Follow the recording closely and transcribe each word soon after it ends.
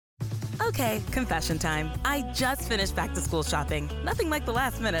Okay, confession time. I just finished back-to-school shopping. Nothing like the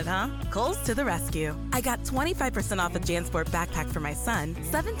last minute, huh? Kohl's to the rescue. I got 25% off a JanSport backpack for my son,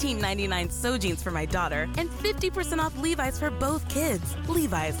 $17.99 So Jeans for my daughter, and 50% off Levi's for both kids.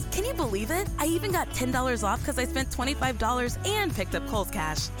 Levi's, can you believe it? I even got $10 off because I spent $25 and picked up Kohl's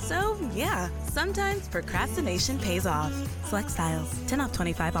Cash. So, yeah, sometimes procrastination pays off. Select styles. 10 off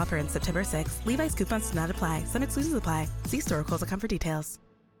 25 offer ends September 6th. Levi's coupons do not apply. Some exclusions apply. See store or Kohl's.com for details.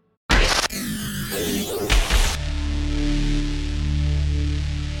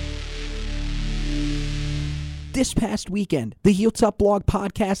 This past weekend, the Heels Up Blog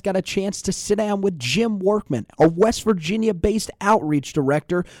podcast got a chance to sit down with Jim Workman, a West Virginia-based outreach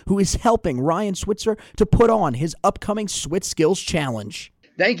director who is helping Ryan Switzer to put on his upcoming Switz Skills Challenge.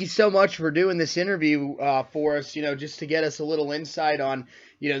 Thank you so much for doing this interview for us, just to get us a little insight on,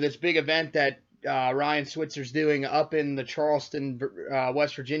 this big event that Ryan Switzer's doing up in the Charleston,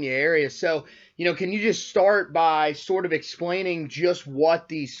 West Virginia area. So, can you just start by sort of explaining just what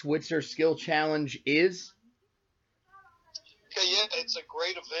the Switzer Skill Challenge is? Okay, yeah, it's a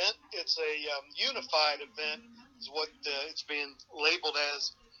great event. It's a unified event is what it's being labeled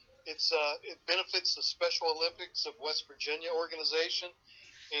as. It benefits the Special Olympics of West Virginia organization,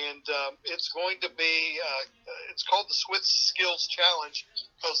 and it's going to be, it's called the Switz Skills Challenge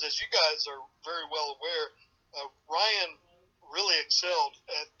because, as you guys are very well aware, Ryan really excelled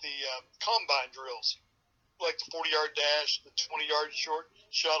at the combine drills, like the 40-yard dash, the 20-yard short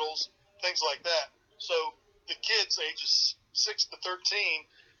shuttles, things like that. So the kids ages 6 to 13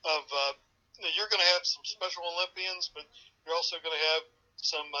 you're going to have some Special Olympians, but you're also going to have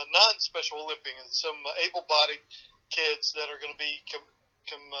some non-Special Olympians, some able-bodied kids that are going to be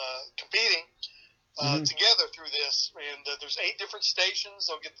competing together through this. And there's 8 different stations.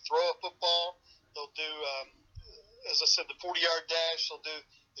 They'll get to throw a football. They'll do, as I said, the 40-yard dash. They'll do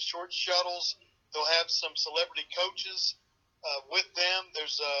the short shuttles. They'll have some celebrity coaches with them.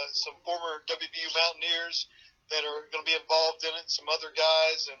 There's some former WVU Mountaineers that are going to be involved in it, some other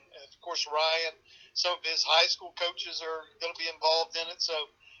guys, and of course Ryan. Some of his high school coaches are going to be involved in it. So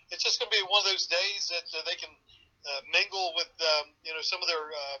it's just going to be one of those days that they can mingle with, some of their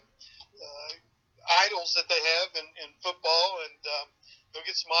idols that they have in football, and they'll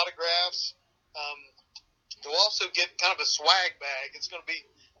get some autographs. They'll also get kind of a swag bag. It's going to be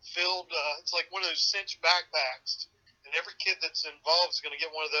filled, it's like one of those cinch backpacks, and every kid that's involved is going to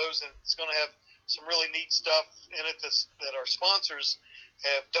get one of those, and it's going to have some really neat stuff in it that our sponsors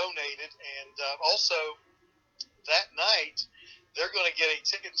have donated. And also that night, they're going to get a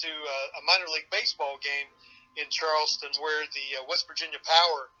ticket to a minor league baseball game in Charleston where the West Virginia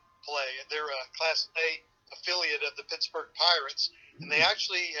Power play. They're a Class A affiliate of the Pittsburgh Pirates, and they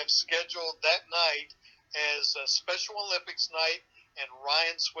actually have scheduled that night as a Special Olympics night and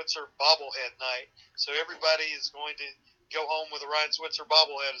Ryan Switzer bobblehead night. So everybody is going to go home with a Ryan Switzer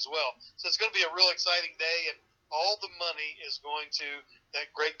bobblehead as well. So it's going to be a real exciting day, and all the money is going to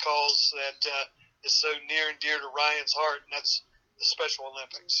that great cause that is so near and dear to Ryan's heart, and that's the Special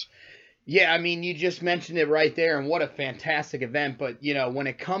Olympics. Yeah, I mean, you just mentioned it right there, and what a fantastic event. But, when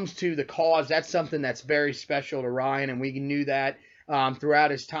it comes to the cause, that's something that's very special to Ryan, and we knew that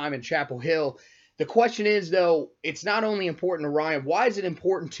throughout his time in Chapel Hill. The question is, though, it's not only important to Ryan. Why is it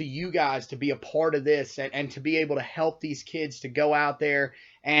important to you guys to be a part of this and to be able to help these kids to go out there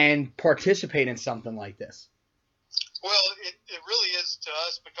and participate in something like this? Well, it really is to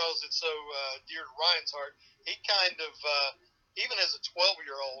us because it's so dear to Ryan's heart. He kind of, even as a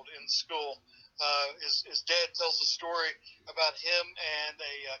 12-year-old in school, his dad tells a story about him and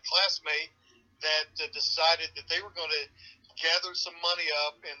a classmate that decided that they were going to gather some money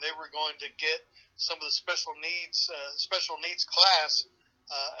up and they were going to get some of the special needs class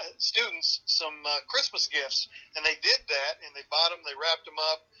students some Christmas gifts, and they did that, and they bought them, they wrapped them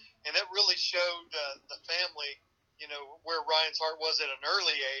up, and that really showed the family, where Ryan's heart was at an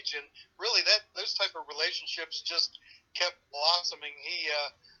early age, and really those type of relationships just kept blossoming. He,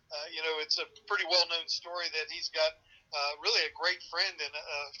 it's a pretty well-known story that he's got really a great friend in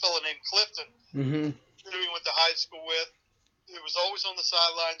a fellow named Clifton, who he went to high school with, who was always on the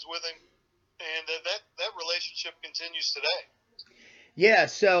sidelines with him. And that relationship continues today. Yeah,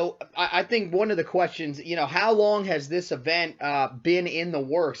 so I think one of the questions, how long has this event been in the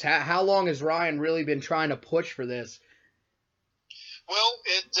works? How long has Ryan really been trying to push for this? Well,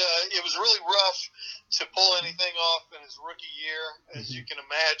 it was really rough to pull anything off in his rookie year, as you can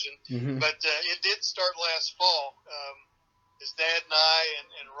imagine. But it did start last fall. His dad and I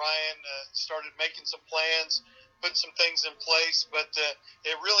and Ryan started making some plans, putting some things in place, but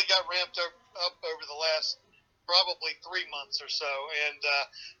it really got ramped up over the last probably 3 months or so. And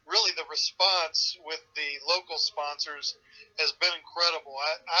really the response with the local sponsors has been incredible.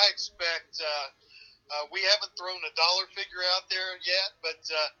 I expect we haven't thrown a dollar figure out there yet, but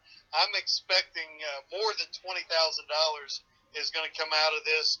I'm expecting more than $20,000 is going to come out of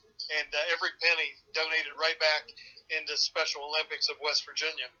this, and every penny donated right back into Special Olympics of West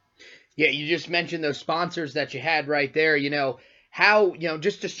Virginia. Yeah, you just mentioned those sponsors that you had right there. How,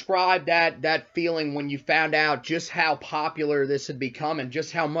 just describe that feeling when you found out just how popular this had become and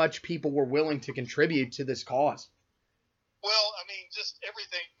just how much people were willing to contribute to this cause. Well, I mean, just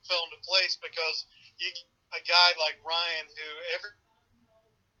everything fell into place because a guy like Ryan,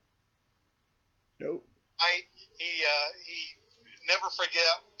 who he never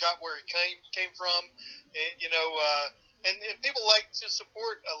got where he came from, and people like to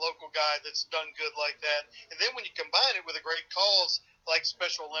support a local guy that's done good like that. And then when you combine it with a great cause like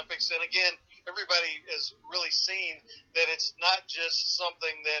Special Olympics, and again, everybody has really seen that it's not just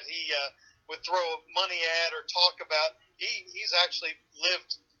something that he would throw money at or talk about. He's actually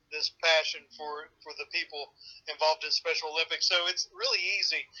lived this passion for the people involved in Special Olympics. So it's really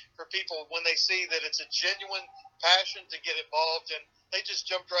easy for people when they see that it's a genuine passion to get involved, and they just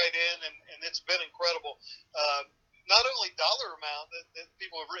jumped right in, and it's been incredible. Not only dollar amount that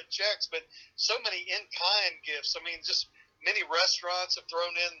people have written checks, but so many in-kind gifts. I mean, just many restaurants have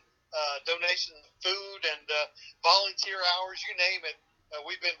thrown in donations of food and volunteer hours, you name it.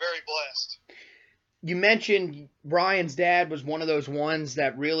 We've been very blessed. You mentioned Ryan's dad was one of those ones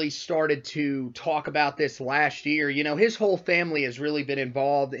that really started to talk about this last year. His whole family has really been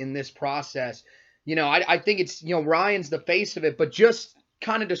involved in this process. I think it's, Ryan's the face of it, but just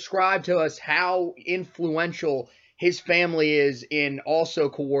kind of describe to us how influential his family is in also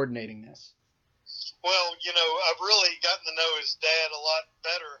coordinating this. Well, I've really gotten to know his dad a lot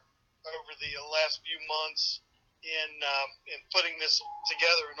better over the last few months in putting this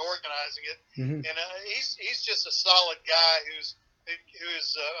together and organizing it. Mm-hmm. And he's just a solid guy who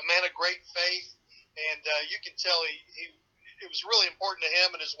is a man of great faith, and you can tell it was really important to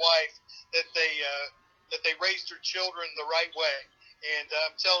him and his wife that they raised their children the right way. And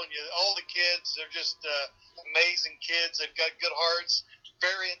I'm telling you, all the kids, they're just amazing kids. They've got good hearts,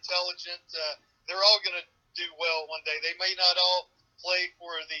 very intelligent. They're all going to do well one day. They may not all play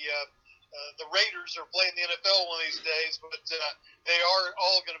for the Raiders or play in the NFL one of these days, but they are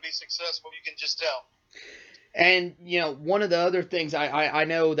all going to be successful. You can just tell. And, one of the other things I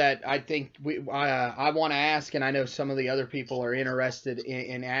know that I think I want to ask, and I know some of the other people are interested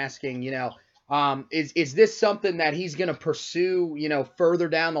in asking, is this something that he's going to pursue, further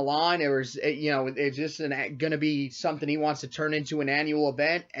down the line, or is this going to be something he wants to turn into an annual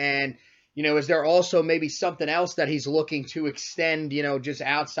event? And, is there also maybe something else that he's looking to extend, just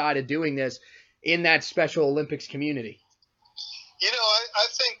outside of doing this in that Special Olympics community? I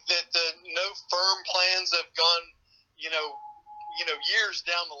think that no firm plans have gone, years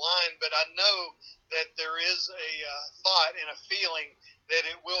down the line, but I know that there is a thought and a feeling that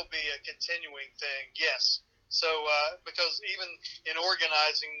it will be a continuing thing. Yes. So, because even in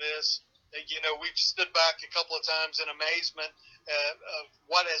organizing this, we've stood back a couple of times in amazement of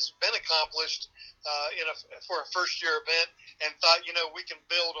what has been accomplished for a first-year event, and thought, we can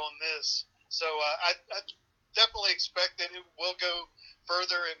build on this. So I definitely expect that it will go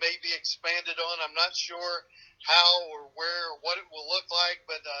further. It may be expanded on. I'm not sure how or where or what it will look like,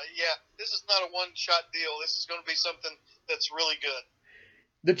 but this is not a one-shot deal. This is going to be something that's really good.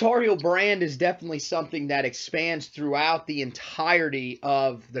 The Tar Heel brand is definitely something that expands throughout the entirety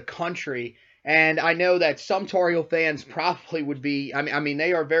of the country. And I know that some Tar Heel fans probably would be, I mean,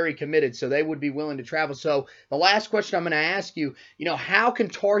 they are very committed, so they would be willing to travel. So the last question I'm going to ask you, how can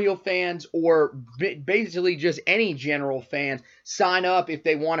Tar Heel fans, or basically just any general fan, sign up if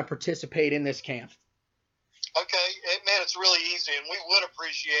they want to participate in this camp? Okay, man, it's really easy, and we would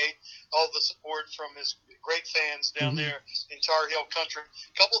appreciate all the support from his great fans down there in Tar Heel country.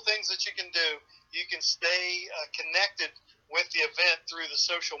 A couple things that you can do. You can stay connected with the event through the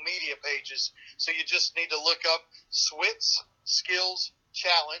social media pages. So you just need to look up Switz Skills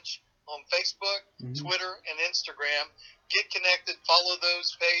Challenge on Facebook, Twitter, and Instagram. Get connected, follow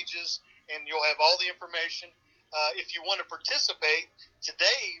those pages, and you'll have all the information. If you want to participate,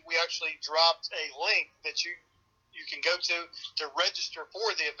 today we actually dropped a link that you can go to register for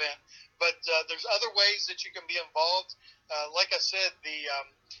the event. But there's other ways that you can be involved. Like I said, the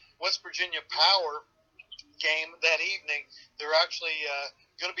West Virginia Power game that evening, they're actually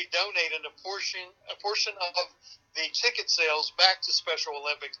going to be donating a portion of the ticket sales back to Special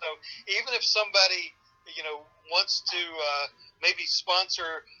Olympics. So even if somebody wants to maybe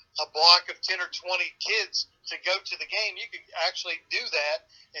sponsor a block of 10 or 20 kids to go to the game, you could actually do that,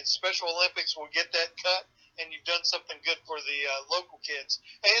 and Special Olympics will get that cut, and you've done something good for the local kids.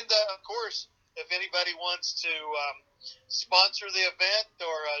 And, of course, if anybody wants to sponsor the event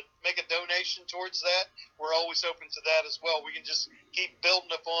or make a donation towards that, we're always open to that as well. We can just keep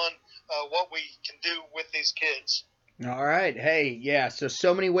building upon what we can do with these kids. All right. Hey, yeah,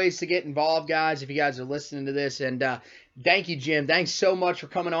 so many ways to get involved, guys, if you guys are listening to this. And thank you, Jim. Thanks so much for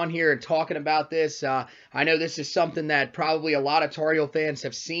coming on here and talking about this. I know this is something that probably a lot of Tar Heel fans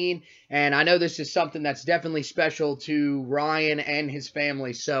have seen, and I know this is something that's definitely special to Ryan and his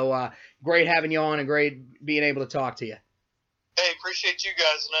family. So great having you on and great being able to talk to you. Hey, appreciate you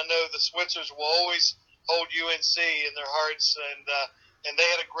guys, and I know the Switzers will always hold UNC in their hearts, and they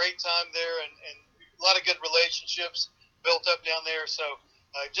had a great time there, and a lot of good relationships built up down there. So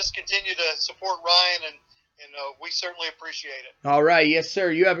just continue to support Ryan, and we certainly appreciate it. All right. Yes,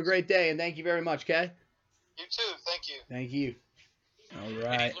 sir. You have a great day, and thank you very much, okay? You too. Thank you. Thank you. All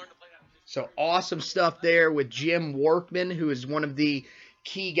right. So awesome stuff there with Jim Workman, who is one of the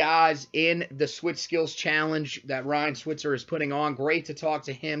key guys in the Switch Skills Challenge that Ryan Switzer is putting on. Great to talk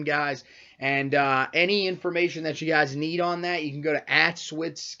to him, guys. And any information that you guys need on that, you can go to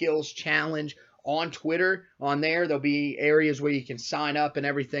 @Switch Skills Challenge on Twitter. On there, there'll be areas where you can sign up and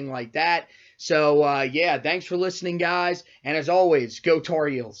everything like that. So, yeah, thanks for listening, guys. And as always, go Tar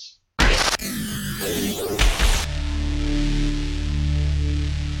Heels.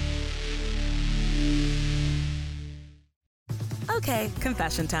 Okay,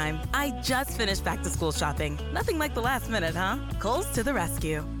 confession time. I just finished back-to-school shopping. Nothing like the last minute, huh? Kohl's to the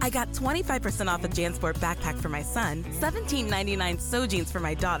rescue. I got 25% off a JanSport backpack for my son, $17.99 So Jeans for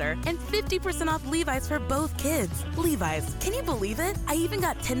my daughter, and 50% off Levi's for both kids. Levi's, can you believe it? I even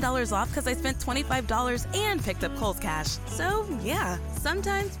got $10 off because I spent $25 and picked up Kohl's Cash. So, yeah,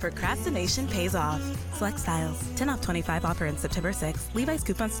 sometimes procrastination pays off. Select styles. 10 off 25 offer in September 6th. Levi's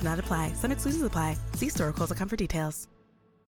coupons do not apply. Some exclusions apply. See store or Kohl's.com for details.